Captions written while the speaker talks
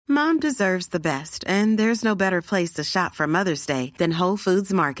Mom deserves the best, and there's no better place to shop for Mother's Day than Whole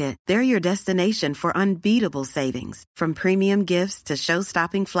Foods Market. They're your destination for unbeatable savings, from premium gifts to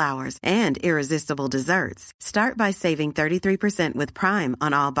show-stopping flowers and irresistible desserts. Start by saving 33% with Prime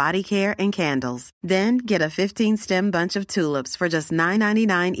on all body care and candles. Then get a 15-stem bunch of tulips for just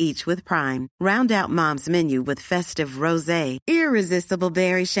 $9.99 each with Prime. Round out Mom's menu with festive rosé, irresistible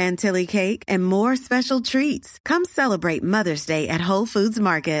berry chantilly cake, and more special treats. Come celebrate Mother's Day at Whole Foods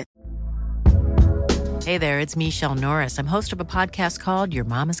Market. Hey there, it's Michelle Norris. I'm host of a podcast called Your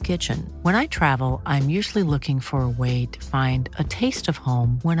Mama's Kitchen. When I travel, I'm usually looking for a way to find a taste of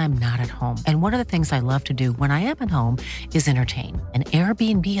home when I'm not at home. And one of the things I love to do when I am at home is entertain. And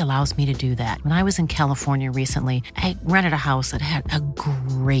Airbnb allows me to do that. When I was in California recently, I rented a house that had a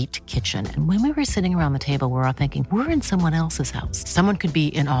great kitchen. And when we were sitting around the table, we were all thinking, we're in someone else's house. Someone could be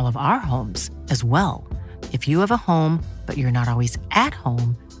in all of our homes as well. If you have a home, but you're not always at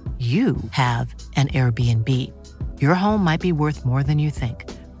home, you have an Airbnb. Your home might be worth more than you think.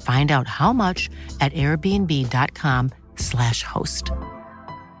 Find out how much at airbnb.com/host.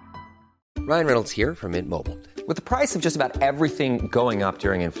 Ryan Reynolds here from Mint Mobile. With the price of just about everything going up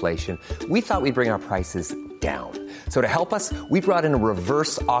during inflation, we thought we'd bring our prices down. So to help us, we brought in a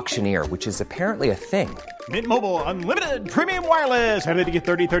reverse auctioneer, which is apparently a thing. Mint Mobile Unlimited Premium Wireless. How to get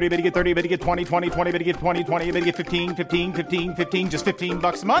 30, 30, bit to get 30, bit to get 20, 20, 20, bit to get 20, 20, bit to get 15, 15, 15, 15, just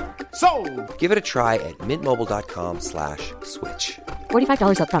 $15 a month? Sold! Give it a try at mintmobile.com/switch.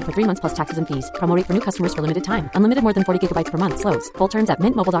 $45 up front for 3 months plus taxes and fees. Promo rate for new customers for limited time. Unlimited more than 40 gigabytes per month. Slows full terms at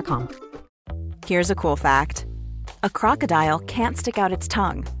mintmobile.com. Here's a cool fact. A crocodile can't stick out its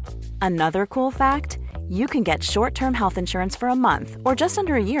tongue. Another cool fact, you can get short-term health insurance for a month or just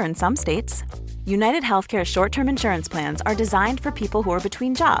under a year in some states. United Healthcare short-term insurance plans are designed for people who are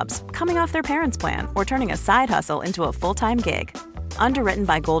between jobs, coming off their parents' plan, or turning a side hustle into a full-time gig. Underwritten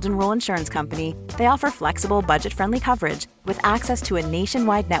by Golden Rule Insurance Company, they offer flexible, budget-friendly coverage with access to a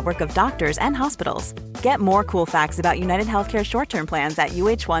nationwide network of doctors and hospitals. Get more cool facts about United Healthcare short-term plans at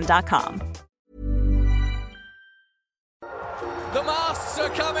uh1.com. The masks are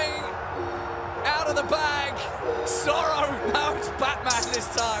coming out of the bag. Sorrow, now it's Batman this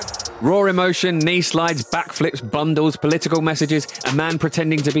time. Raw emotion, knee slides, backflips, bundles, political messages, a man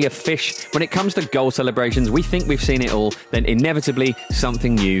pretending to be a fish. When it comes to goal celebrations, we think we've seen it all, then inevitably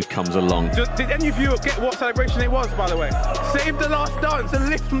something new comes along. Did any of you get what celebration it was, by the way? Save the last dance, a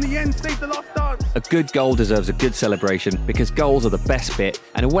lift from the end, save the last dance. A good goal deserves a good celebration because goals are the best bit,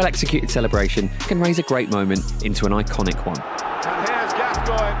 and a well-executed celebration can raise a great moment into an iconic one. And here's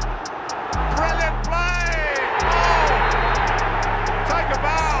Gascoigne. Brilliant play! Oh! Take a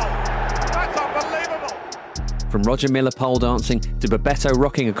bow! That's unbelievable! From Roger Miller pole dancing to Bebeto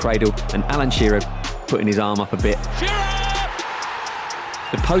rocking a cradle and Alan Shearer putting his arm up a bit. Shearer!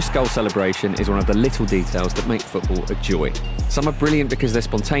 The post-goal celebration is one of the little details that make football a joy. Some are brilliant because they're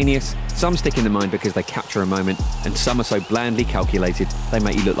spontaneous, some stick in the mind because they capture a moment, and some are so blandly calculated they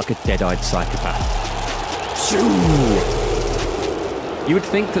make you look like a dead-eyed psychopath. You would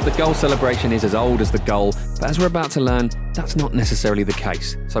think that the goal celebration is as old as the goal, but as we're about to learn, that's not necessarily the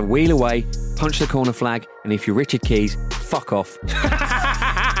case. So wheel away, punch the corner flag, and if you're Richard Keys, fuck off.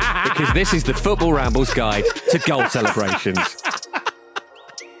 Because this is the Football Ramble's guide to goal celebrations.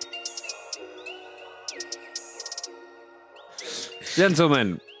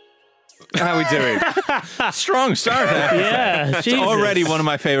 Gentlemen, how are we doing? Strong start. Yeah, it's already one of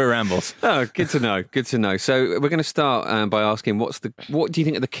my favourite rambles. Oh, good to know. Good to know. So we're going to start by asking, what do you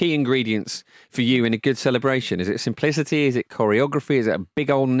think are the key ingredients for you in a good celebration? Is it simplicity? Is it choreography? Is it a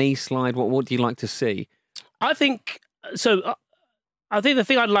big old knee slide? What do you like to see? I think so. I think the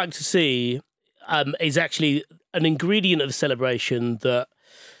thing I'd like to see is actually an ingredient of a celebration that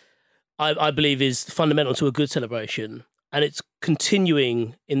I believe is fundamental to a good celebration. And it's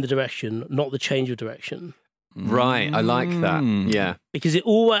continuing in the direction, not the change of direction. Right, I like that. Yeah. Because it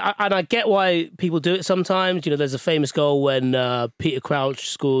always, and I get why people do it sometimes. You know, there's a famous goal when Peter Crouch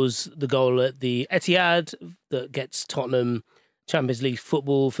scores the goal at the Etihad that gets Tottenham Champions League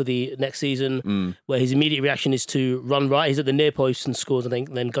football for the next season, where his immediate reaction is to run right. He's at the near post and scores, I think,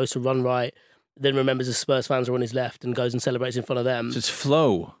 and then goes to run right. Then remembers the Spurs fans are on his left and goes and celebrates in front of them. So it's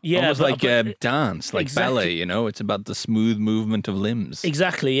flow. Yeah, almost like dance, like exactly. ballet, you know? It's about the smooth movement of limbs.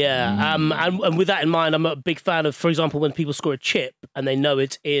 Exactly, yeah. And with that in mind, I'm a big fan of, for example, when people score a chip and they know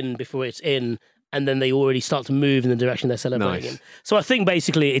it's in before it's in, and then they already start to move in the direction they're celebrating in. So I think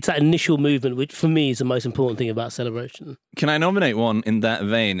basically it's that initial movement, which for me is the most important thing about celebration. Can I nominate one in that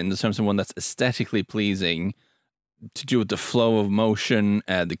vein, in the terms of one that's aesthetically pleasing, to do with the flow of motion,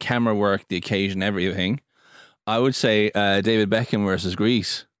 the camera work, the occasion, everything? I would say David Beckham versus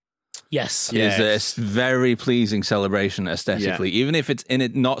Greece. Yes. is a very pleasing celebration aesthetically. Even if it's in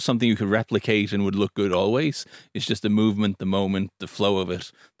it not something you could replicate and would look good always, it's just the movement, the moment, the flow of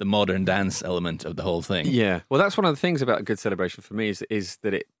it, the modern dance element of the whole thing. Yeah. Well, that's one of the things about a good celebration for me is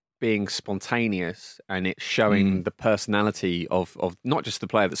that it being spontaneous and it's showing the personality of not just the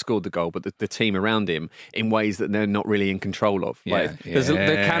player that scored the goal, but the team around him in ways that they're not really in control of. Yeah,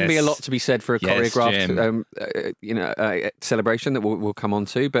 there can be a lot to be said for a choreographed, celebration that we'll come on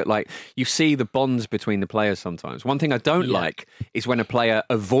to. But like you see the bonds between the players sometimes. One thing I don't like is when a player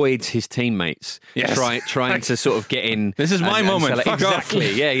avoids his teammates, trying to sort of get in. This is my moment. Fuck exactly.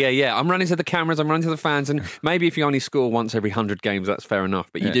 off. Yeah. I'm running to the cameras. I'm running to the fans, and maybe if you only score once every 100 games, that's fair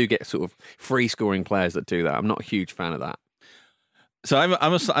enough. But you do get sort of free scoring players that do that. I'm not a huge fan of that. So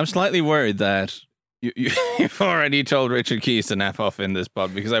I'm slightly worried that you've already told Richard Keys to nap off in this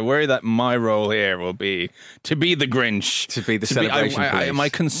pod, because I worry that my role here will be to be the Grinch, to be the celebration police. My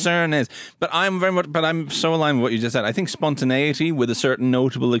concern is, but I'm so aligned with what you just said. I think spontaneity, with a certain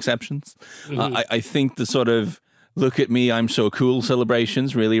notable exceptions. I think the sort of look at me, I'm so cool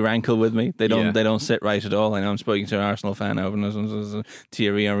celebrations really rankle with me. They don't sit right at all. I know I'm speaking to an Arsenal fan over a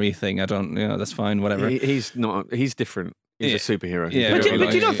Thierry Henry thing. I don't, that's fine, whatever. He's different. He's a superhero. Yeah. But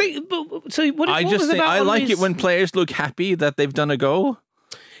do you not think, so what I just think I like it when players look happy that they've done a goal.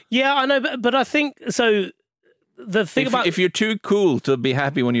 Yeah, I know, but I think, so the thing if you're too cool to be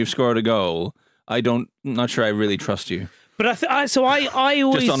happy when you've scored a goal, not sure I really trust you. But I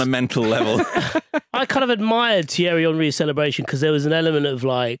always, just on a mental level, I kind of admired Thierry Henry's celebration because there was an element of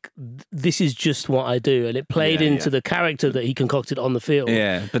like, this is just what I do, and it played into the character that he concocted on the field.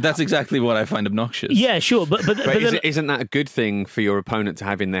 Yeah, but that's exactly what I find obnoxious. Yeah, sure, but isn't that a good thing for your opponent to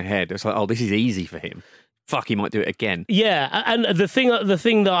have in their head? It's like, oh, this is easy for him. Fuck, he might do it again. Yeah, and the thing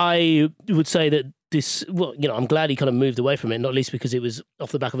that I would say that this, well, I'm glad he kind of moved away from it, not least because it was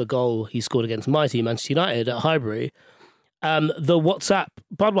off the back of a goal he scored against my team, Manchester United, at Highbury. The WhatsApp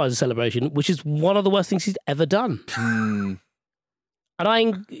Budweiser celebration, which is one of the worst things he's ever done. And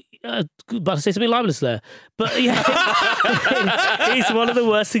I'm about to say something libelous there, but yeah, it's one of the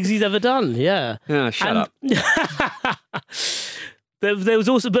worst things he's ever done. Yeah. Shut up. There was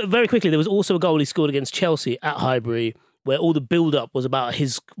also, but very quickly, there was also a goal he scored against Chelsea at Highbury, where all the build-up was about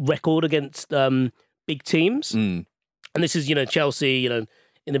his record against big teams. And this is, Chelsea,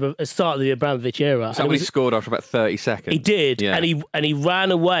 in the start of the Abramovich era. Somebody scored after about 30 seconds. He did, and he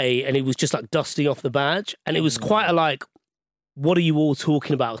ran away, and he was just like dusting off the badge, and it was quite a like, what are you all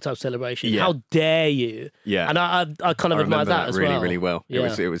talking about type celebration? Yeah. How dare you? Yeah. And I kind of admired that as well. Really well.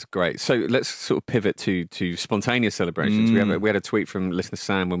 Yeah. It was great. So let's sort of pivot to spontaneous celebrations. We had a tweet from listener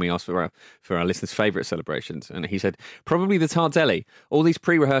Sam when we asked for our listeners' favourite celebrations, and he said, probably the Tardelli. All these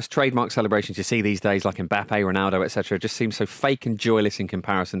pre-rehearsed trademark celebrations you see these days, like Mbappe, Ronaldo, etc., just seem so fake and joyless in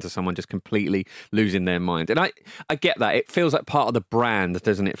comparison to someone just completely losing their mind. And I get that. It feels like part of the brand,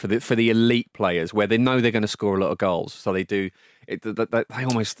 doesn't it, for the elite players, where they know they're going to score a lot of goals, so they do. They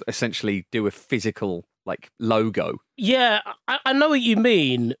almost essentially do a physical like logo. Yeah, I know what you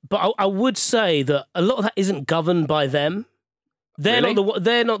mean, but I would say that a lot of that isn't governed by them. They're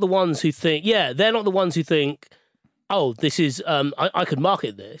not the ones who think. Yeah, they're not the ones who think, oh, this is I could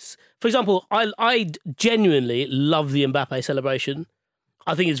market this. For example, I genuinely love the Mbappe celebration.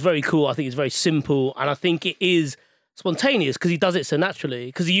 I think it's very cool. I think it's very simple, and I think it is spontaneous because he does it so naturally.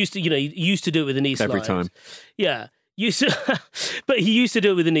 Because he used to do it with a knee slide every time. Yeah. But he used to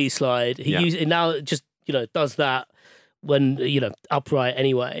do it with a knee slide. Now it just does that when upright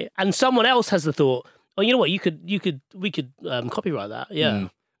anyway. And someone else has the thought, oh, you know what, we could copyright that. Yeah.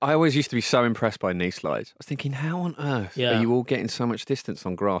 I always used to be so impressed by knee slides. I was thinking, how on earth are you all getting so much distance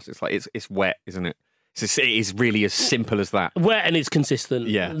on grass? It's like it's wet, isn't it? It is really as simple as that. Wet and it's consistent.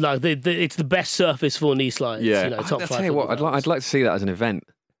 Yeah, like it's the best surface for knee slides. Yeah, top I'll five. tell you what, I'd like to see that as an event.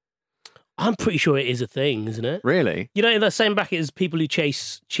 I'm pretty sure it is a thing, isn't it? Really? In the same bracket as people who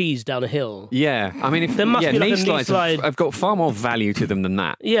chase cheese down a hill. Yeah. I mean, there must be like knee slides have got far more value to them than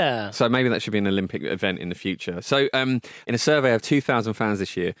that. Yeah. So maybe that should be an Olympic event in the future. So in a survey of 2,000 fans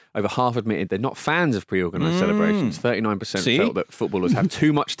this year, over half admitted they're not fans of pre-organised celebrations. 39% felt that footballers have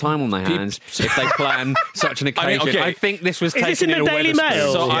too much time on their hands if they plan such an occasion. I think this was taken in a Daily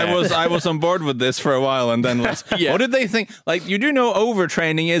Mail. So I was on board with this for a while, and then what did they think? Like, you do know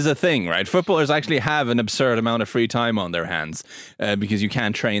overtraining is a thing, right? Footballers actually have an absurd amount of free time on their hands because you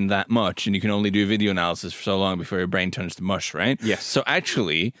can't train that much, and you can only do video analysis for so long before your brain turns to mush, right? Yes. So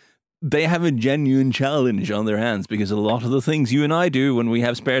actually, they have a genuine challenge on their hands because a lot of the things you and I do when we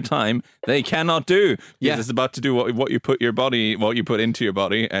have spare time, they cannot do. Because it's about to do what you put into your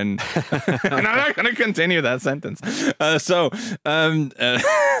body. And, and I'm not going to continue that sentence. So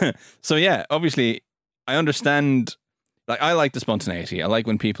yeah, obviously, I understand. Like, I like the spontaneity. I like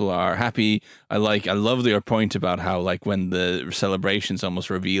when people are happy. I love your point about how, like, when the celebrations almost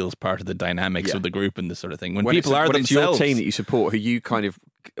reveals part of the dynamics of the group and this sort of thing. When people are themselves, it's your team that you support, who you kind of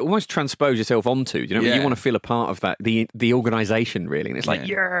almost transpose yourself onto. You know, you want to feel a part of that, the organisation, really. And it's like,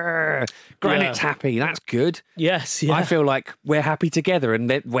 Granite's happy. That's good. Yes, I feel like we're happy together and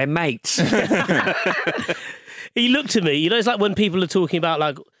we're mates. He looked at me. You know, it's like when people are talking about,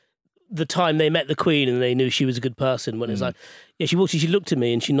 like, the time they met the Queen and they knew she was a good person, when it's like, she looked at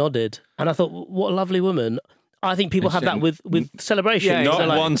me and she nodded. And I thought, what a lovely woman. I think people have that with celebrations. Yeah,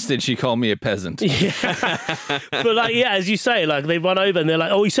 not once did she call me a peasant. Yeah. But like, as you say, like, they run over and they're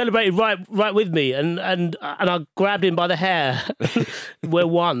like, oh, he celebrated right with me. And I grabbed him by the hair. We're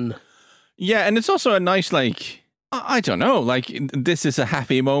one. Yeah, and it's also a nice, like, I don't know, like, this is a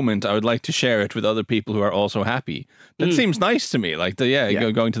happy moment. I would like to share it with other people who are also happy. That seems nice to me. Like,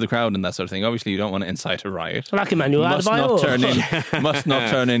 going to the crowd and that sort of thing. Obviously, you don't want to incite a riot. Like Emmanuel Adebayor. Must not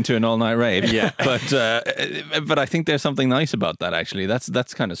turn into an all-night rave. Yeah. But I think there's something nice about that, actually.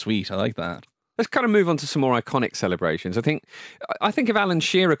 That's kind of sweet. I like that. Let's kind of move on to some more iconic celebrations. I think of Alan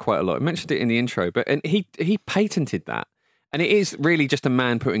Shearer quite a lot. I mentioned it in the intro, but he patented that. And it is really just a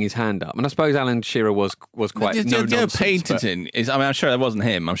man putting his hand up. And I suppose Alan Shearer was quite no-nonsense. Patenting is, I mean, I'm sure that wasn't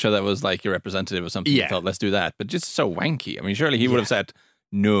him. I'm sure that was like your representative or something. Yeah. Who thought, let's do that. But just so wanky. I mean, surely he would have said,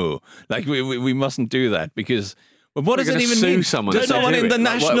 no. Like, we mustn't do that because... But what does it even mean? Someone Does someone in the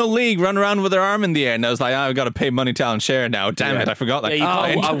National League run around with their arm in the air and I was like, I've got to pay money to Alan Shearer now. Damn it, I forgot that.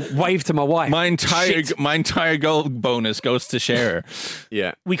 I waved to my wife. My entire goal bonus goes to Shearer.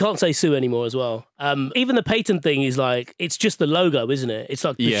 Yeah. We can't say Sue anymore as well. Even the patent thing is like, it's just the logo, isn't it? It's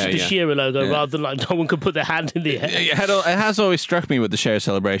like the Shearer logo rather than like no one could put their hand in the air. It has always struck me with the Shearer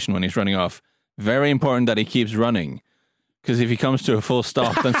celebration when he's running off. Very important that he keeps running. Because if he comes to a full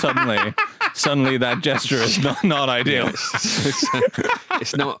stop, then suddenly that gesture is not ideal.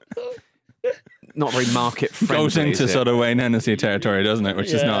 It's not very market friendly. Goes into sort of Wayne Hennessy territory, doesn't it?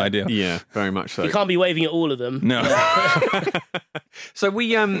 Which is not ideal. Yeah, very much so. You can't be waving at all of them. No. So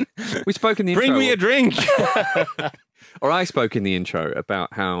we spoke in the intro. Bring me a drink. Or I spoke in the intro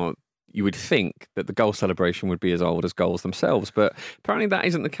about how you would think that the goal celebration would be as old as goals themselves, but apparently that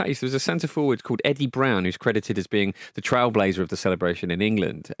isn't the case. There's a centre-forward called Eddie Brown who's credited as being the trailblazer of the celebration in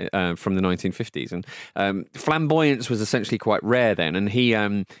England from the 1950s. And flamboyance was essentially quite rare then, and he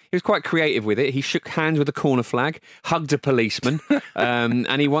was quite creative with it. He shook hands with a corner flag, hugged a policeman,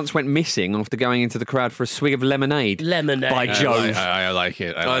 and he once went missing after going into the crowd for a swig of lemonade. Lemonade. By Jove. I like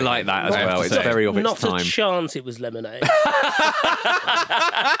it. I like that as well. It's very of its time. Not a chance it was lemonade.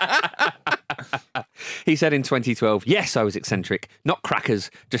 He said in 2012, yes, I was eccentric, not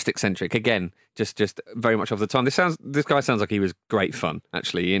crackers, just eccentric. Again, just very much off the time. This guy sounds like he was great fun,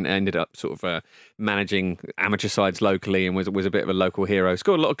 actually, and ended up sort of managing amateur sides locally and was a bit of a local hero.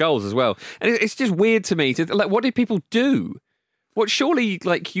 Scored a lot of goals as well. And it's just weird to me like, what did people do? Surely,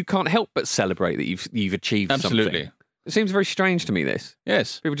 like, you can't help but celebrate that you've achieved Absolutely. something. It seems very strange to me, this.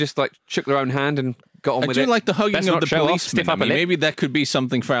 Yes. People just like shook their own hand and got on with it. I do like the hugging of the policeman. I mean, maybe that could be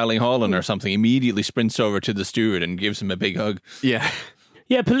something for Erling Haaland or something. Immediately sprints over to the steward and gives him a big hug. Yeah.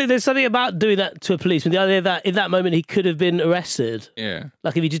 Yeah, there's something about doing that to a policeman. The idea that in that moment he could have been arrested. Yeah.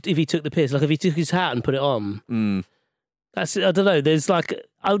 Like if he took the piss, like if he took his hat and put it on. That's, I don't know. There's like,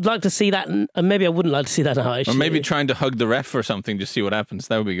 I would like to see that, and maybe I wouldn't like to see that now. Actually. Or maybe trying to hug the ref or something, just see what happens.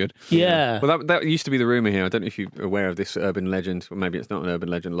 That would be good. Yeah. Well, that used to be the rumour here. I don't know if you're aware of this urban legend. Or maybe it's not an urban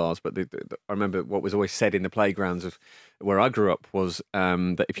legend, Lars, but I remember what was always said in the playgrounds of where I grew up was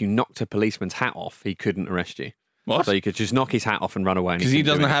that if you knocked a policeman's hat off, he couldn't arrest you. What? So you could just knock his hat off and run away. Because he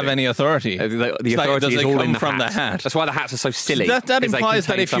doesn't have any authority. The authority is all in the hat. That's why the hats are so silly. So that implies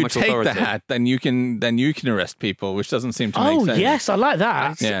that if you take the hat, then you can arrest people, which doesn't seem to make sense. Oh, yes, I like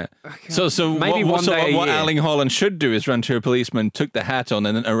that. Yeah. So maybe what Erling Haaland should do is run to a policeman, took the hat on,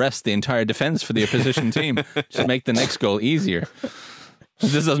 and then arrest the entire defence for the opposition team. Just make the next goal easier.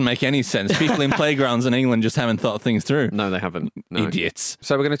 This doesn't make any sense. People in playgrounds in England just haven't thought things through. No, they haven't. No. Idiots.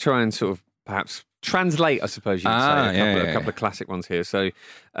 So we're going to try and sort of perhaps translate, I suppose you could say, a couple of classic ones here. So,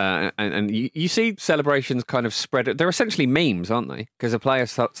 and you see celebrations kind of spread. They're essentially memes, aren't they? Because a player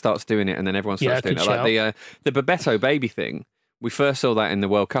starts doing it, and then everyone starts doing it. Like the Bebeto baby thing. We first saw that in the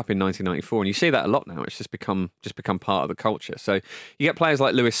World Cup in 1994, and you see that a lot now. It's just become part of the culture. So you get players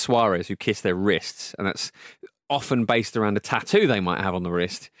like Luis Suarez who kiss their wrists, and that's often based around a tattoo they might have on the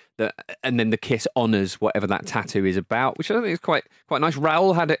wrist. And then the kiss honours whatever that tattoo is about, which I think is quite nice.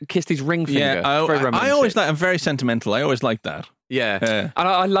 Raul kissed his ring finger. Yeah, very romantic. I always I'm very sentimental. I always like that. Yeah. And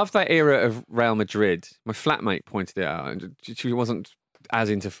I love that era of Real Madrid. My flatmate pointed it out. And she wasn't as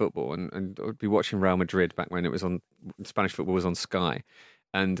into football, and I would be watching Real Madrid back when it was on Spanish football was on Sky,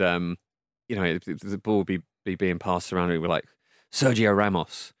 and the ball would be being passed around. And we were like Sergio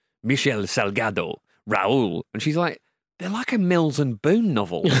Ramos, Michel Salgado, Raul, and she's like, they're like a Mills and Boon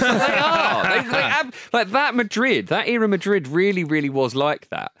novel. They are. They have, like that era Madrid really, really was like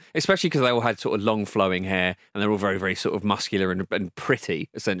that. Especially because they all had sort of long flowing hair and they're all very, very sort of muscular and pretty,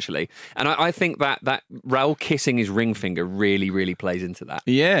 essentially. And I think that Raul kissing his ring finger really, really plays into that.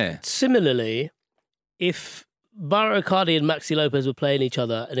 Yeah. Similarly, if Mauro Icardi and Maxi Lopez were playing each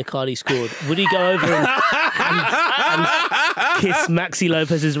other and Icardi scored, would he go over and kiss Maxi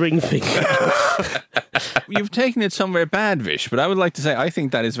Lopez's ring finger? You've taken it somewhere bad, Vish, but I would like to say I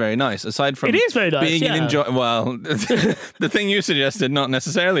think that is very nice. Aside from it is very nice, being an well, the thing you suggested, not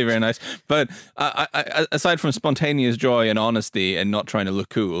necessarily very nice, but aside from spontaneous joy and honesty and not trying to look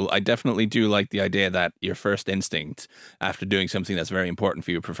cool, I definitely do like the idea that your first instinct after doing something that's very important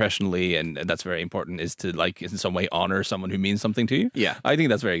for you professionally and that's very important is to, like, in some way honor someone who means something to you. Yeah. I think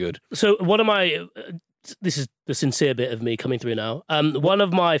that's very good. So one of my, this is the sincere bit of me coming through now. One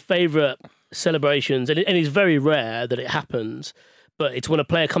of my favourite celebrations, and it's very rare that it happens, but it's when a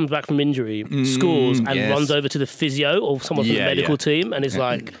player comes back from injury, scores, and runs over to the physio or someone from the medical team and is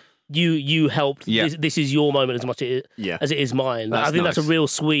like, you helped. Yeah. This is your moment as much as it is mine. I think that's a real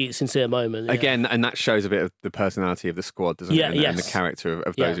sweet, sincere moment. Yeah. Again, and that shows a bit of the personality of the squad, doesn't it? And the character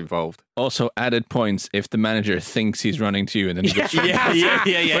of those involved. Also, added points if the manager thinks he's running to you and then he gets yeah.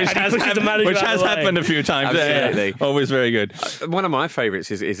 Which has happened a few times. Absolutely. Always very good. One of my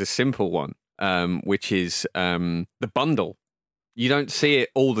favourites is a simple one, which is the bundle. You don't see it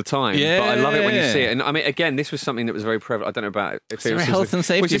all the time, but I love it when you see it. And I mean, again, this was something that was very prevalent. I don't know about if it was a health and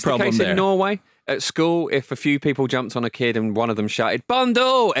safety problem the case there in Norway at school. If a few people jumped on a kid and one of them shouted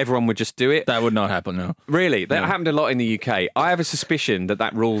 "bundle," everyone would just do it. That would not happen, no. Really, that happened a lot in the UK. I have a suspicion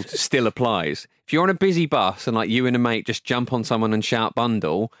that rule still applies. If you're on a busy bus and like you and a mate just jump on someone and shout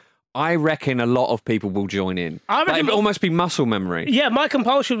 "bundle," I reckon a lot of people will join in. It would almost be muscle memory. Yeah, my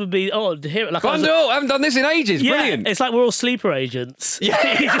compulsion would be, to hear it. Like, bundle! I haven't done this in ages. Yeah, brilliant. It's like we're all sleeper agents.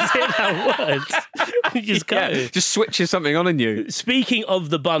 Yeah. You just hear that word. You just go. Yeah, just switches something on in you. Speaking of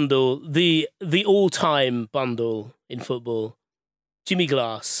the bundle, the all-time bundle in football, Jimmy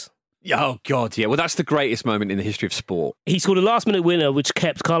Glass. Oh, God, yeah. Well, that's the greatest moment in the history of sport. He scored a last-minute winner, which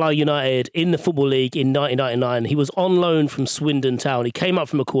kept Carlisle United in the Football League in 1999. He was on loan from Swindon Town. He came up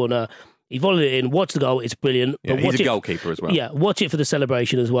from a corner. He volleyed it in. Watch the goal. It's brilliant. Yeah, he's a goalkeeper as well. Yeah, watch it for the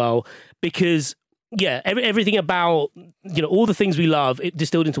celebration as well. Because, everything about, all the things we love, it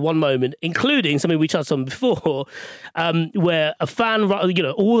distilled into one moment, including something we touched on before, where a fan,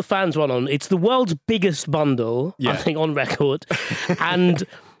 all the fans run on. It's the world's biggest bundle, I think, on record. And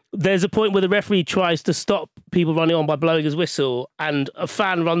there's a point where the referee tries to stop people running on by blowing his whistle, and a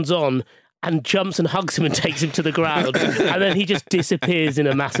fan runs on and jumps and hugs him and takes him to the ground. And then he just disappears in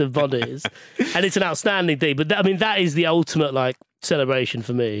a massive bodies. And it's an outstanding thing. But that is the ultimate, celebration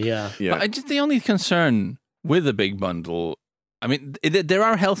for me, yeah. But the only concern with a big bundle, there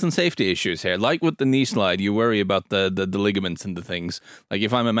are health and safety issues here. Like with the knee slide, you worry about the ligaments and the things. Like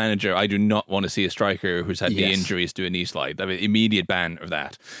if I'm a manager, I do not want to see a striker who's had knee injuries do a knee slide. Immediate ban of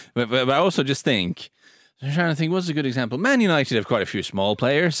that. But I also just think, I'm trying to think, what's a good example? Man United have quite a few small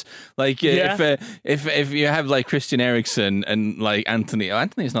players. Like if you have like Christian Eriksen and like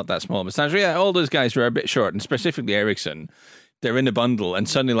Anthony's not that small, but Sandro, all those guys who are a bit short, and specifically Eriksen, they're in a bundle, and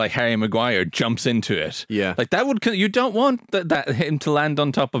suddenly like Harry Maguire jumps into it. Yeah, like that would, you don't want that him to land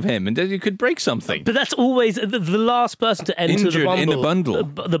on top of him, and then you could break something. But that's always the last person to enter injured the bundle. In the bundle,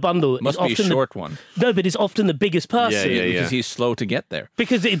 the bundle must be a short one. No, but it's often the biggest person because he's slow to get there. But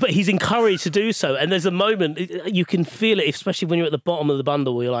he's encouraged to do so, and there's a moment you can feel it, especially when you're at the bottom of the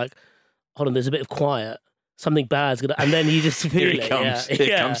bundle, where you're like, hold on, there's a bit of quiet. Something bad's gonna, and then you just feel it.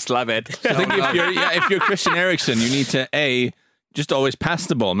 Here comes Slabhead. I think if you're Christian Eriksen, you need to just always pass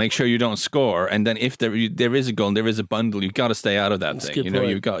the ball, make sure you don't score, and then if there is a goal and there is a bundle, you've got to stay out of that thing.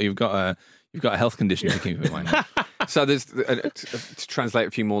 You've got a health condition to keep in mind. So there's to translate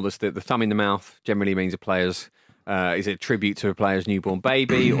a few more. There's the thumb in the mouth generally means a player's is it a tribute to a player's newborn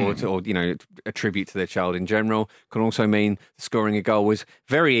baby or a tribute to their child in general. Can also mean scoring a goal was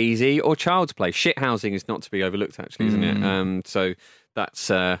very easy or child's play. Shithousing is not to be overlooked, actually, isn't it? So that's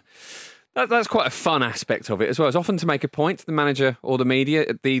That's quite a fun aspect of it as well. It's often to make a point, the manager or the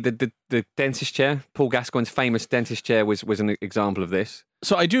media. The dentist chair, Paul Gascoigne's famous dentist chair was an example of this.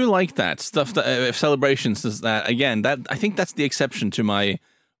 So I do like that stuff. That celebrations is that again. That I think that's the exception to my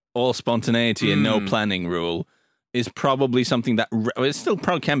all spontaneity and no planning rule. Is probably something that it still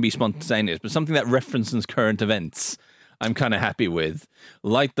probably can be spontaneous, but something that references current events. I'm kind of happy with,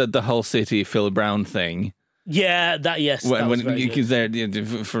 like the Hull City Phil Brown thing. Yeah,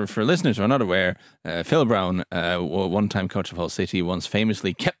 for listeners who are not aware, Phil Brown, one-time coach of Hull City, once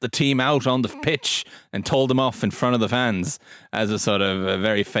famously kept the team out on the pitch and told them off in front of the fans as a sort of a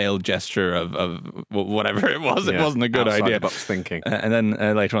very failed gesture of whatever it was. Yeah, it wasn't a good idea. The box thinking. And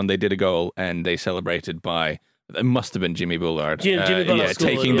then later on, they did a goal and they celebrated by. It must have been Jimmy Bullard. Jimmy Bullard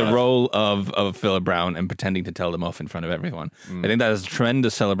taking the role of Phil Brown and pretending to tell them off in front of everyone. I think that is a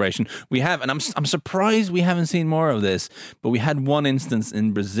tremendous celebration. We have, and I'm surprised we haven't seen more of this, but we had one instance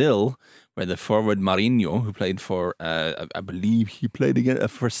in Brazil where the forward Marinho, who played for, I believe he played again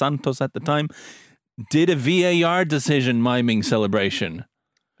for Santos at the time, did a VAR decision miming celebration.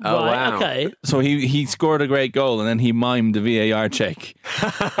 Oh, right, wow. Okay. So he scored a great goal and then he mimed the VAR check.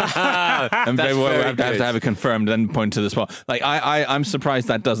 And we'll have to have it confirmed and then point to the spot. Like I'm surprised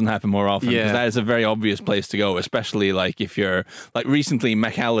that doesn't happen more often because that is a very obvious place to go, especially like if you're like recently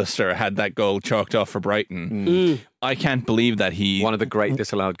McAllister had that goal chalked off for Brighton. I can't believe that one of the great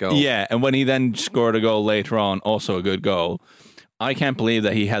disallowed goals. Yeah, and when he then scored a goal later on, also a good goal. I can't believe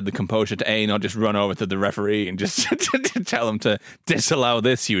that he had the composure to not just run over to the referee and just to tell him to disallow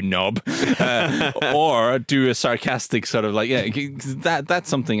this, you knob, or do a sarcastic sort of like that's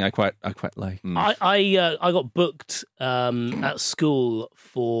something I quite like. I got booked at school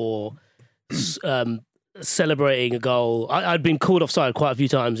for celebrating a goal. I'd been called offside quite a few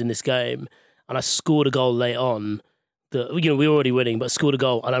times in this game, and I scored a goal late on. We were already winning, but scored a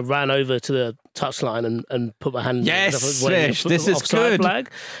goal, and I ran over to the touchline and put my hand. Yes, Fish, this is good. Flag,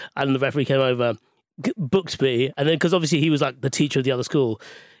 and the referee came over, booked me, and then because obviously he was like the teacher of the other school,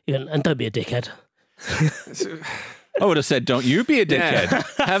 and don't be a dickhead. I would have said, "Don't you be a dickhead? Yeah.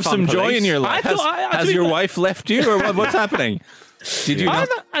 Have some joy in your life." Has your wife left you, or what's happening? Did you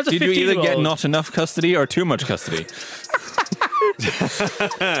either get not enough custody or too much custody?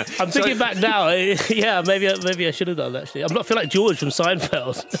 I'm thinking back now. Yeah, maybe I should have done actually. I feel like George from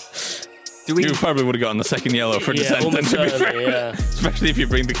Seinfeld. You probably would have gotten the second yellow for dissent, to be fair. Yeah. Especially if you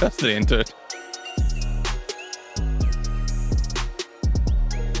bring the custody into it.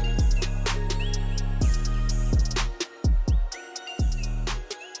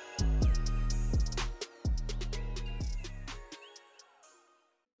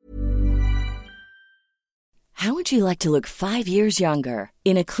 How would you like to look 5 years younger?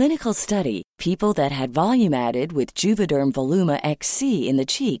 In a clinical study, people that had volume added with Juvederm Voluma XC in the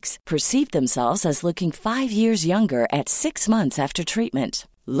cheeks perceived themselves as looking 5 years younger at 6 months after treatment.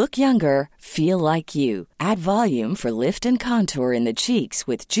 Look younger, feel like you. Add volume for lift and contour in the cheeks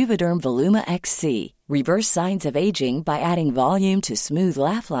with Juvederm Voluma XC. Reverse signs of aging by adding volume to smooth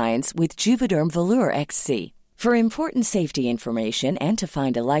laugh lines with Juvederm Volure XC. For important safety information and to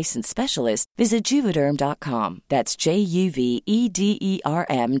find a licensed specialist, visit Juvederm.com. That's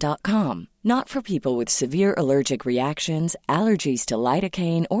JUVEDERM.com. Not for people with severe allergic reactions, allergies to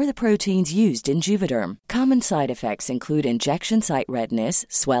lidocaine, or the proteins used in Juvederm. Common side effects include injection site redness,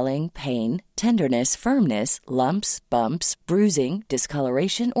 swelling, pain, tenderness, firmness, lumps, bumps, bruising,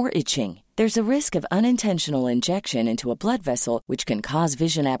 discoloration, or itching. There's a risk of unintentional injection into a blood vessel, which can cause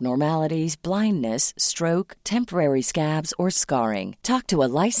vision abnormalities, blindness, stroke, temporary scabs, or scarring. Talk to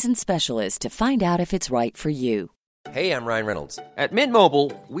a licensed specialist to find out if it's right for you. Hey, I'm Ryan Reynolds. At Mint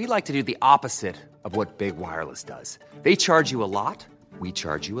Mobile, we like to do the opposite of what Big Wireless does. They charge you a lot, we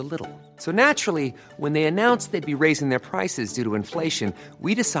charge you a little. So naturally, when they announced they'd be raising their prices due to inflation,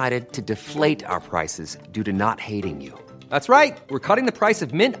 we decided to deflate our prices due to not hating you. That's right. We're cutting the price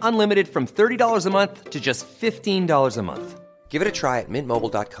of Mint Unlimited from $30 a month to just $15 a month. Give it a try at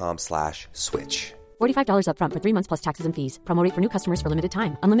mintmobile.com/switch. $45 up front for 3 months plus taxes and fees. Promo rate for new customers for limited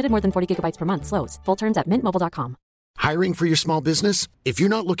time. Unlimited more than 40 gigabytes per month. Slows full terms at mintmobile.com. Hiring for your small business? If you're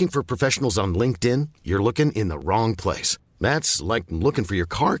not looking for professionals on LinkedIn, you're looking in the wrong place. That's like looking for your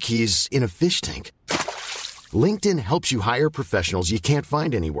car keys in a fish tank. LinkedIn helps you hire professionals you can't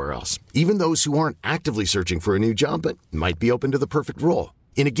find anywhere else, even those who aren't actively searching for a new job but might be open to the perfect role.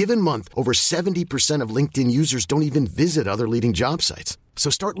 In a given month, over 70% of LinkedIn users don't even visit other leading job sites. So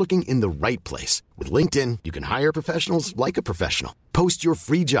start looking in the right place. With LinkedIn, you can hire professionals like a professional. Post your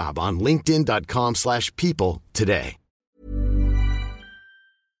free job on linkedin.com/people today.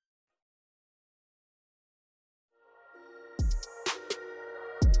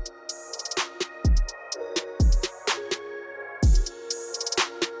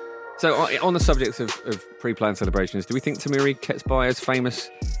 So, on the subject of pre-planned celebrations, do we think Tamuri Ketsbaya's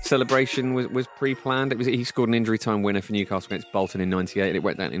famous celebration was pre-planned? He scored an injury time winner for Newcastle against Bolton in '98, and it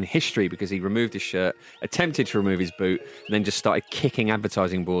went down in history because he removed his shirt, attempted to remove his boot, and then just started kicking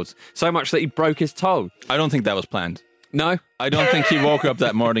advertising boards so much that he broke his toe. I don't think that was planned. No? I don't think he woke up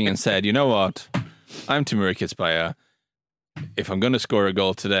that morning and said, you know what, I'm Tamuri Ketsbaya. If I'm going to score a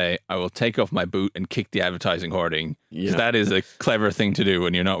goal today, I will take off my boot and kick the advertising hoarding. Yeah. That is a clever thing to do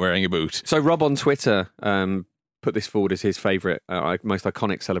when you're not wearing a boot. So Rob on Twitter put this forward as his favourite, most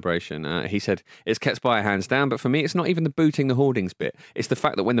iconic celebration. He said, it's Ketsbaya hands down, but for me, it's not even the booting the hoardings bit. It's the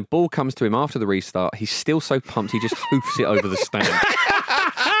fact that when the ball comes to him after the restart, he's still so pumped he just hoofs it over the stand.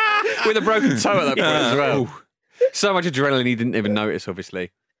 With a broken toe at that point as well. Ooh. So much adrenaline he didn't even notice,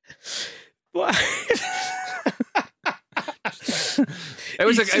 obviously. What? It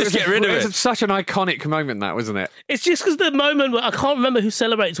was such an iconic moment, that, wasn't it? It's just because the moment where I can't remember who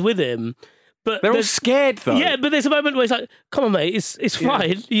celebrates with him, but they're all scared though. Yeah, but there's a moment where he's like, "Come on, mate, it's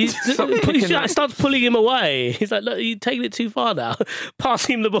fine." He starts pulling him away. He's like, "Look, you're taking it too far now."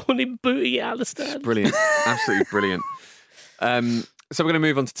 Passing him the ball and him booting it out of the stand. It's brilliant, absolutely brilliant. So we're going to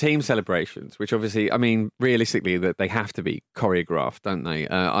move on to team celebrations, which obviously, I mean, realistically, that they have to be choreographed, don't they?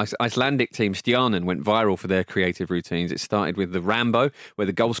 Icelandic team Stjarnan went viral for their creative routines. It started with the Rambo, where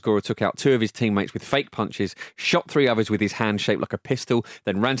the goalscorer took out 2 of his teammates with fake punches, shot 3 others with his hand shaped like a pistol,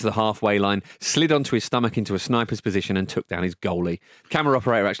 then ran to the halfway line, slid onto his stomach into a sniper's position and took down his goalie. Camera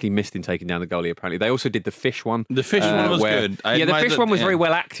operator actually missed in taking down the goalie, apparently. They also did the fish one. The fish one was good. The fish one was very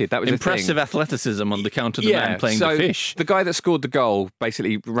well acted. That was impressive athleticism on the count of the man playing the fish. The guy that scored the goal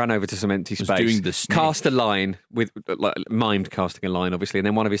basically ran over to some empty space, cast a line with mimed casting a line, obviously, and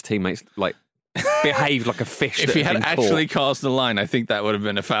then one of his teammates behaved like a fish. If he had actually cast the line, I think that would have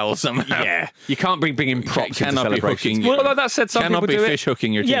been a foul somehow. Yeah, you can't bring in props into cannot celebrations. Be hooking. Well, that said, some cannot people be do fish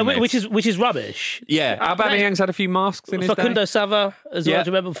hooking your teammates. Yeah, which is rubbish. Yeah, Aubameyang's had a few masks in his day. Facundo Sava as well. Do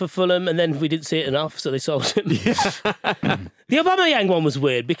you remember for Fulham? And then we didn't see it enough, so they sold him. The Aubameyang one was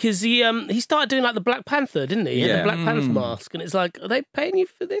weird because he started doing like the Black Panther, didn't he? He had the Black Panther mask, and it's like, are they paying you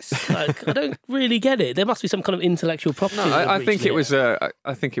for this? Like, I don't really get it. There must be some kind of intellectual property. No, I think it was.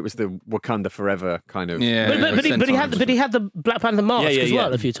 I think it was the Wakanda Forever kind of. Yeah, but he had the Black Panther mask as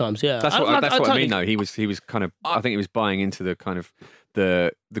well a few times. Yeah, that's what I mean. Though he was kind of. I think he was buying into the kind of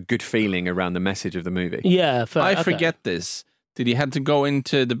the good feeling around the message of the movie. Yeah, I forget this. Did he have to go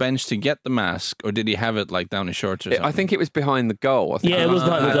into the bench to get the mask, or did he have it like down his shorts or something? I think it was behind the goal. It was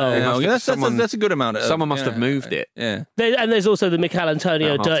behind the goal. That's a good amount. Someone must have moved it. Yeah. And there's also the Mikel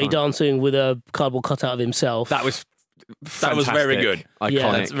Antonio dirty dancing with a cardboard cutout of himself. That was very good. Iconic.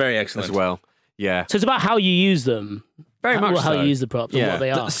 Yeah, that's very excellent as well. Yeah. So it's about how you use them. Very much how you use the props and what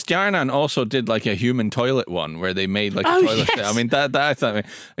they are. Stjarnan also did like a human toilet one where they made like a toilet. Yes. I mean, that I thought,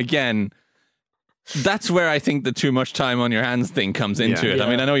 again, that's where I think the too much time on your hands thing comes into it. Yeah. I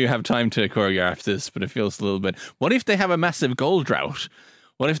mean, I know you have time to choreograph this, but it feels a little bit... What if they have a massive goal drought?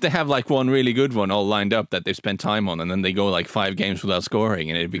 What if they have like one really good one all lined up that they've spent time on, and then they go like 5 games without scoring,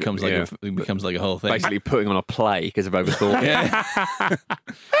 and it becomes like a whole thing. Basically putting on a play because of overthought.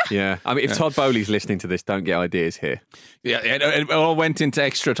 Yeah. I mean, if Todd Bowley's listening to this, don't get ideas here. Yeah, it all went into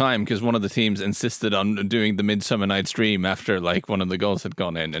extra time because one of the teams insisted on doing the Midsummer Night's Dream after like one of the goals had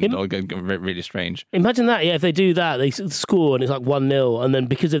gone in, and it all got really strange. Imagine that, if they do that, they score and it's like 1-0, and then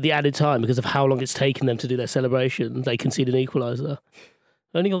because of the added time, because of how long it's taken them to do their celebration, they concede an equaliser.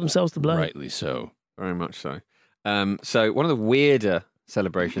 Only got themselves to blame. Rightly so. Very much so. So one of the weirder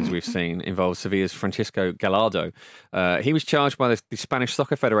celebrations we've seen involves Sevilla's Francisco Gallardo. He was charged by the Spanish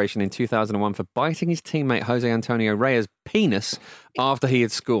Soccer Federation in 2001 for biting his teammate Jose Antonio Reyes' penis after he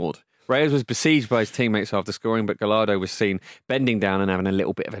had scored. Reyes was besieged by his teammates after scoring, but Gallardo was seen bending down and having a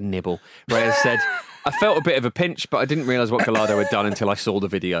little bit of a nibble. Reyes said, "I felt a bit of a pinch, but I didn't realise what Gallardo had done until I saw the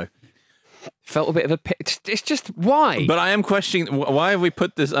video." Felt a bit of a pitch. It's just why. But I am questioning why have we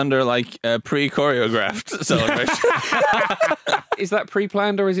put this under like a pre-choreographed celebration? Is that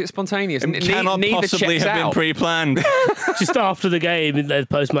pre-planned or is it spontaneous? It cannot possibly have been pre-planned. Just after the game, in the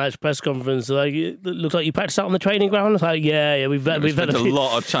post-match press conference, like, it looked like you practiced out on the training ground. It's like, we've had a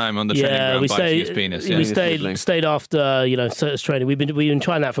lot of time on the training ground biting his penis. Yeah. We stayed after training. We've been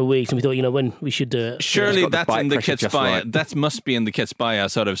trying that for weeks, and we thought, when we should do it. Surely that's in the Ketsbaya. That must be in the Ketsbaya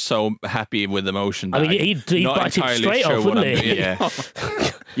sort of so happy with emotion. I mean, he'd bite it straight off, wouldn't he? Yeah.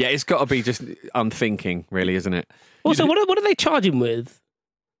 Yeah, it's got to be just unthinking, really, isn't it? Also, what do they charge him with?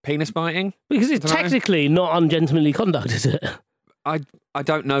 Penis biting? Because it's technically not ungentlemanly conduct, is it? I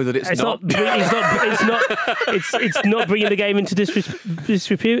don't know that it's not. It's not bringing the game into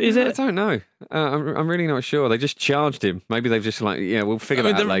disrepute, is it? I don't know. I'm really not sure. They just charged him. Maybe they've just we'll figure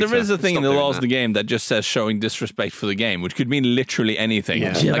that out later. There is a thing in the laws of the game that just says showing disrespect for the game, which could mean literally anything.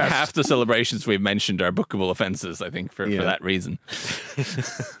 Yeah. Like half the celebrations we've mentioned are bookable offences, I think, for that reason.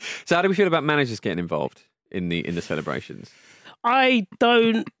 So how do we feel about managers getting involved in the celebrations? I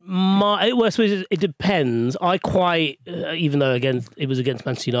don't mind. Well, I suppose it depends. I quite, even though again it was against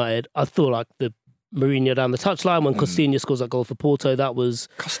Manchester United, I thought like the Mourinho down the touchline when Costinha scores that goal for Porto. That was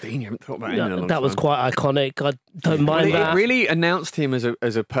Costinha. I haven't thought about him in a long that was time. quite iconic. I don't mind that. It really announced him as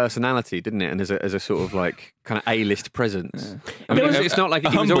a personality, didn't it? And as a sort of like kind of A-list presence. I mean, it's not like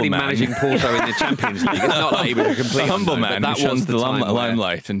he was already managing Porto in the Champions League. It's not like he was a complete humble unknown, man but who wants the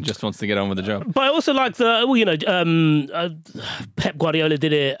limelight and just wants to get on with the job. But I also like Pep Guardiola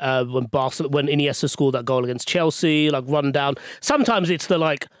did it when Iniesta scored that goal against Chelsea, like run down. Sometimes it's the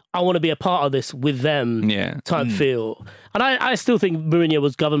like, I want to be a part of this with them type feel. And I still think Mourinho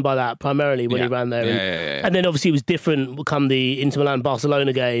was governed by that primarily when he ran there. And then obviously it was different come the Inter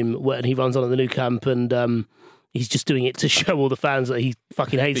Milan-Barcelona game when he runs on at the Nou Camp and he's just doing it to show all the fans that he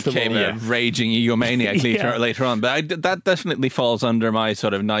fucking hates them all. Became a raging egomaniac later on. But that definitely falls under my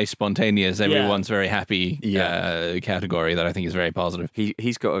sort of nice, spontaneous, everyone's very happy category that I think is very positive.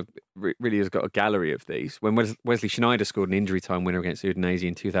 He's got really has got a gallery of these. When Wesley Sneijder scored an injury time winner against Udinese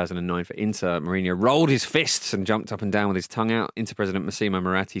in 2009 for Inter, Mourinho rolled his fists and jumped up and down with his tongue out. Inter president Massimo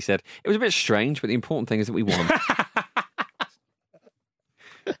Moratti said, "It was a bit strange, but the important thing is that we won."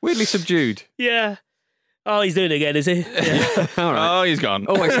 Weirdly subdued. Yeah. Oh, he's doing it again, is he? Yeah. All right. Oh, he's gone.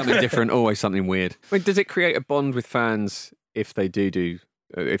 Always something different, always something weird. Wait, does it create a bond with fans if they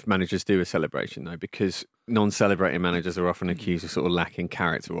if managers do a celebration, though? Because non-celebrating managers are often accused of sort of lacking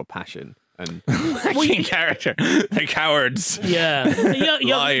character or passion. And lacking character. They're cowards. Yeah.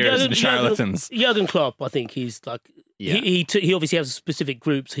 Liars and charlatans. Jurgen Klopp, I think he's like... Yeah. He obviously has specific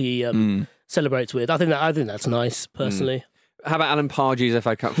groups he celebrates with. I think that's nice, personally. How about Alan Pardew's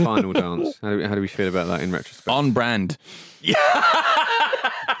FA Cup final dance? How do we feel about that in retrospect? On brand. Yeah.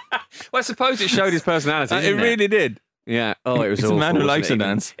 Well, I suppose it showed his personality. It really did. Yeah. Oh, it was. He's awful, a man who likes a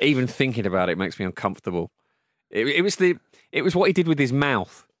dance. Even thinking about it makes me uncomfortable. It was what he did with his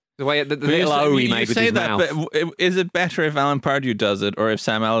mouth. The way the little O he made with his mouth. But is it better if Alan Pardew does it or if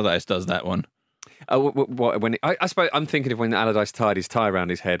Sam Allardyce does that one? I suppose I'm thinking of when Allardyce tied his tie around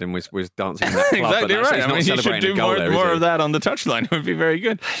his head and was dancing in that club. Exactly but right. I mean, he should do more of that on the touchline. It would be very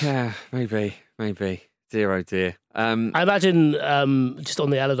good. Yeah, maybe. Dear, oh dear. I imagine, just on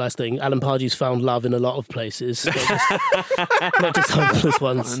the Allardyce thing, Alan Pardew's found love in a lot of places. Not just hopeless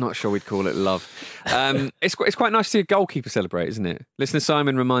ones. I'm not sure we'd call it love. It's quite nice to see a goalkeeper celebrate, isn't it? Listener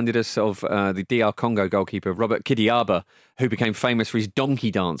Simon reminded us of the DR Congo goalkeeper, Robert Kidiaba, who became famous for his donkey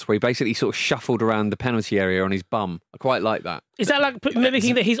dance, where he basically sort of shuffled around the penalty area on his bum. I quite like that. Is that like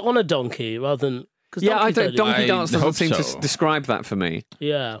mimicking that he's on a donkey rather than... Donkey dance doesn't seem to describe that for me.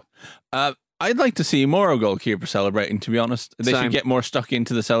 Yeah. I'd like to see more goalkeepers celebrating, to be honest. They should get more stuck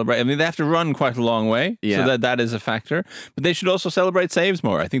into the celebration. I mean, they have to run quite a long way, so that is a factor. But they should also celebrate saves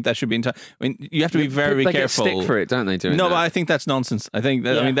more. I think that should be... I mean, you have to be very careful. They get stick for it, don't they, No, but I think that's nonsense. I think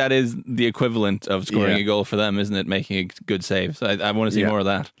that, I mean, that is the equivalent of scoring a goal for them, isn't it? Making a good save. So I want to see more of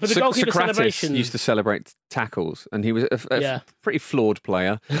that. But the goalkeeper celebration used to celebrate tackles, and he was a pretty flawed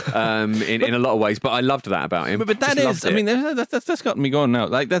player in a lot of ways, but I loved that about him. But that is... I mean, that's got me going now.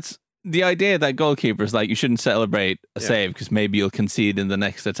 Like, that's... The idea that goalkeepers, like, you shouldn't celebrate a save because maybe you'll concede in the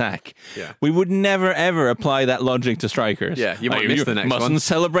next attack. Yeah. We would never, ever apply that logic to strikers. Yeah, you might miss the next one. You mustn't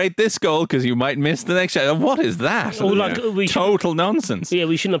celebrate this goal because you might miss the next shot. What is that? Total nonsense. Yeah,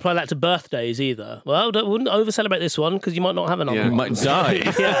 we shouldn't apply that to birthdays either. Well, wouldn't over-celebrate this one because you might not have another one. You might die.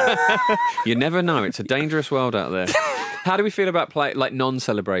 You never know. It's a dangerous world out there. How do we feel about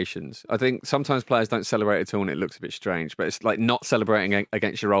non-celebrations? I think sometimes players don't celebrate at all and it looks a bit strange, but it's like not celebrating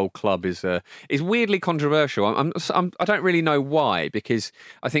against your old club is weirdly controversial. I don't really know why, because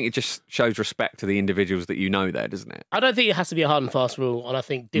I think it just shows respect to the individuals that you know there, doesn't it? I don't think it has to be a hard and fast rule, and I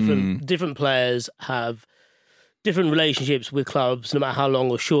think different players have different relationships with clubs, no matter how long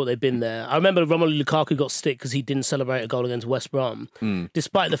or short they've been there. I remember Romelu Lukaku got stick because he didn't celebrate a goal against West Brom,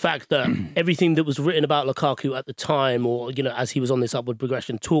 despite the fact that everything that was written about Lukaku at the time, or as he was on this upward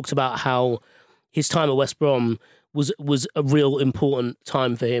progression, talked about how his time at West Brom was a real important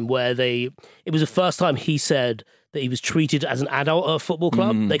time for him, where it was the first time he said that he was treated as an adult at a football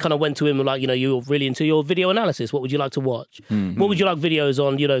club. They kind of went to him and like, you're really into your video analysis. What would you like to watch? What would you like videos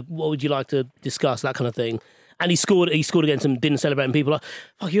on? What would you like to discuss? That kind of thing. And he scored against them, didn't celebrate, and people are like,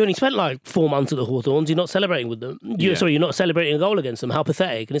 fuck, you only spent like 4 months at the Hawthorns, you're not celebrating with them. You're not celebrating a goal against them. How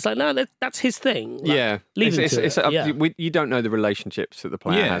pathetic. And it's like, no, that's his thing. Like, leave him to it. You don't know the relationships that the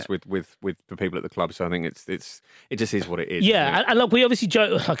player has with the people at the club, so I think it just is what it is. Yeah, and look, we obviously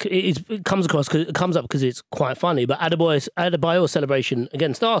joke, like, it comes up because it's quite funny, but Adebayor's celebration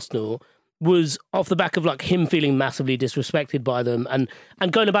against Arsenal was off the back of like him feeling massively disrespected by them and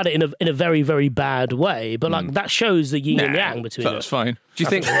going about it in a very, very bad way. But like that shows the yin and yang between them. That's fine. Do you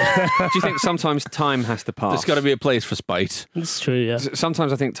think sometimes time has to pass? There's got to be a place for spite. It's true, yeah.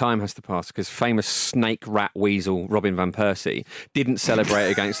 Sometimes I think time has to pass because famous snake rat weasel Robin van Persie didn't celebrate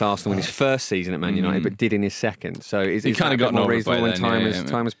against Arsenal in his first season at Man United, but did in his second. So he kind of got more reasonable when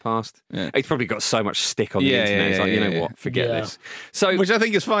time has passed. Yeah. He's probably got so much stick on the internet. It's like, you know what, forget this. So, which I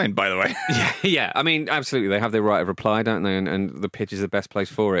think is fine, by the way. Yeah. I mean, absolutely, they have their right of reply, don't they? And the pitch is the best place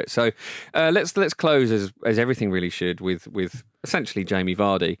for it. So let's close as everything really should with essentially Jamie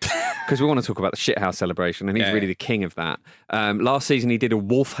Vardy, because we want to talk about the shithouse celebration, and he's really the king of that. Last season, he did a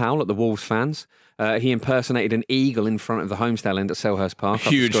wolf howl at the Wolves fans. He impersonated an eagle in front of the Homestay end at Selhurst Park.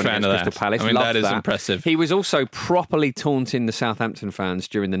 Huge fan of that. Palace. I mean, that is impressive. He was also properly taunting the Southampton fans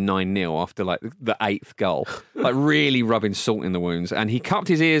during the 9-0 after like the 8th goal, like really rubbing salt in the wounds. And he cupped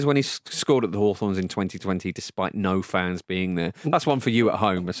his ears when he scored at the Hawthorns in 2020, despite no fans being there. That's one for you at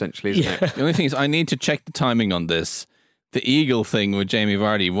home, essentially, isn't it? The only thing is, I need to check the timing on this. The eagle thing with Jamie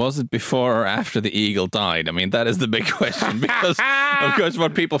Vardy, was it before or after the eagle died? I mean, that is the big question, because, of course,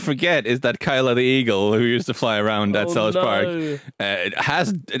 what people forget is that Kyla the eagle, who used to fly around at Selhurst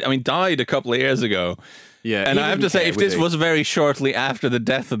Park, died a couple of years ago. Yeah, and I have to say, if this was very shortly after the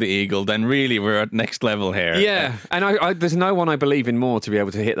death of the eagle, then really we're at next level here. Yeah, and I there's no one I believe in more to be able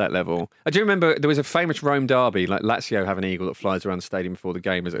to hit that level. I do remember there was a famous Rome derby, like Lazio have an eagle that flies around the stadium before the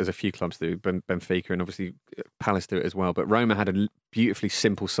game, as a few clubs do, Benfica, and obviously Palace do it as well. But Roma had a beautifully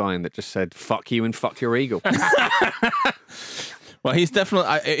simple sign that just said, fuck you and fuck your eagle. Well, he's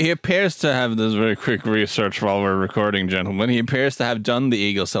definitely... he appears to have this very quick research while we're recording, gentlemen. He appears to have done the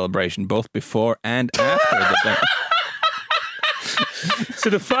eagle celebration both before and after the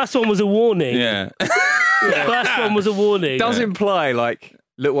So the first one was a warning. Yeah. The first one was a warning. Does imply, like,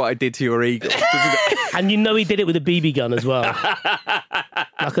 look what I did to your eagle. And you know he did it with a BB gun as well.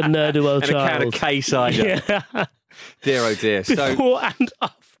 Like a nerd-well child. And a can of K-cider. Yeah. Dear, oh dear. Before and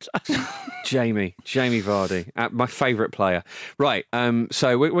after. Jamie Vardy, my favourite player. Right,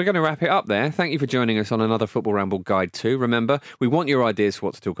 so we're going to wrap it up there. Thank you for joining us on another Football Ramble Guide 2. Remember, we want your ideas for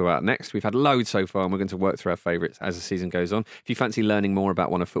what to talk about next. We've had loads so far, and we're going to work through our favourites as the season goes on. If you fancy learning more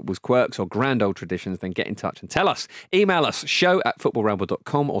about one of football's quirks or grand old traditions, then get in touch and tell us. Email us,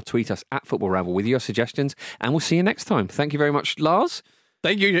 show@footballramble.com, or tweet us @footballramble with your suggestions, and we'll see you next time. Thank you very much, Lars.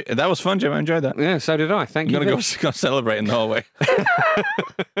 Thank you. That was fun, Jim. I enjoyed that. Yeah, so did I. Thank you. I'm going to go celebrate in the hallway.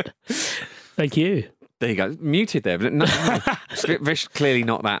 Thank you. There you go. Muted there. But no. Vish, clearly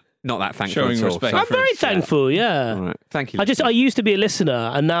not that thankful. Showing respect. I'm very thankful, yeah. All right. Thank you. I used to be a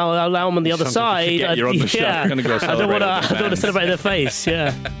listener, and now I'm on the other side. You're on the show. I'm going to go celebrate. I don't want to celebrate in their face,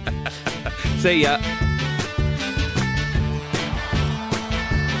 yeah. See ya.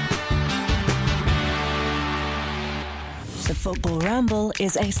 The Football Ramble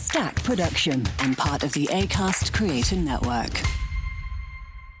is a Stack production and part of the Acast Creator Network.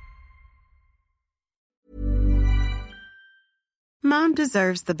 Mom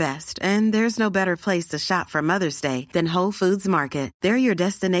deserves the best, and there's no better place to shop for Mother's Day than Whole Foods Market. They're your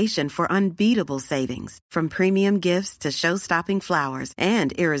destination for unbeatable savings, from premium gifts to show-stopping flowers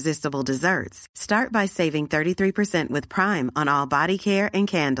and irresistible desserts. Start by saving 33% with Prime on all body care and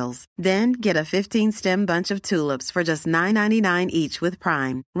candles. Then get a 15-stem bunch of tulips for just $9.99 each with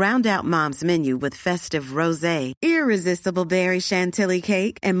Prime. Round out Mom's menu with festive rosé, irresistible berry chantilly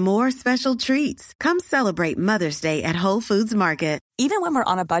cake, and more special treats. Come celebrate Mother's Day at Whole Foods Market. Even when we're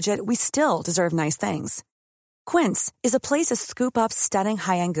on a budget, we still deserve nice things. Quince is a place to scoop up stunning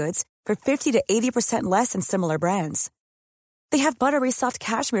high-end goods for 50 to 80% less than similar brands. They have buttery soft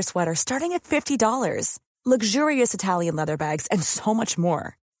cashmere sweaters starting at $50, luxurious Italian leather bags, and so much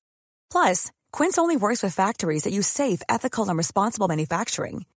more. Plus, Quince only works with factories that use safe, ethical, and responsible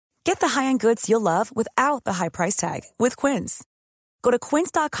manufacturing. Get the high-end goods you'll love without the high price tag with Quince. Go to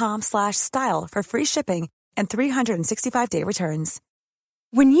quince.com/style for free shipping and 365-day returns.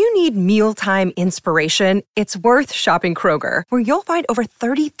 When you need mealtime inspiration, it's worth shopping Kroger, where you'll find over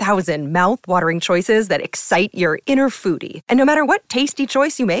 30,000 mouth-watering choices that excite your inner foodie. And no matter what tasty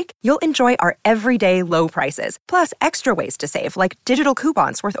choice you make, you'll enjoy our everyday low prices, plus extra ways to save, like digital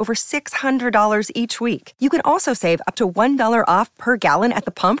coupons worth over $600 each week. You can also save up to $1 off per gallon at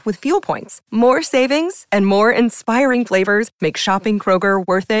the pump with fuel points. More savings and more inspiring flavors make shopping Kroger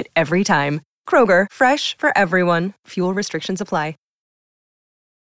worth it every time. Kroger, fresh for everyone. Fuel restrictions apply.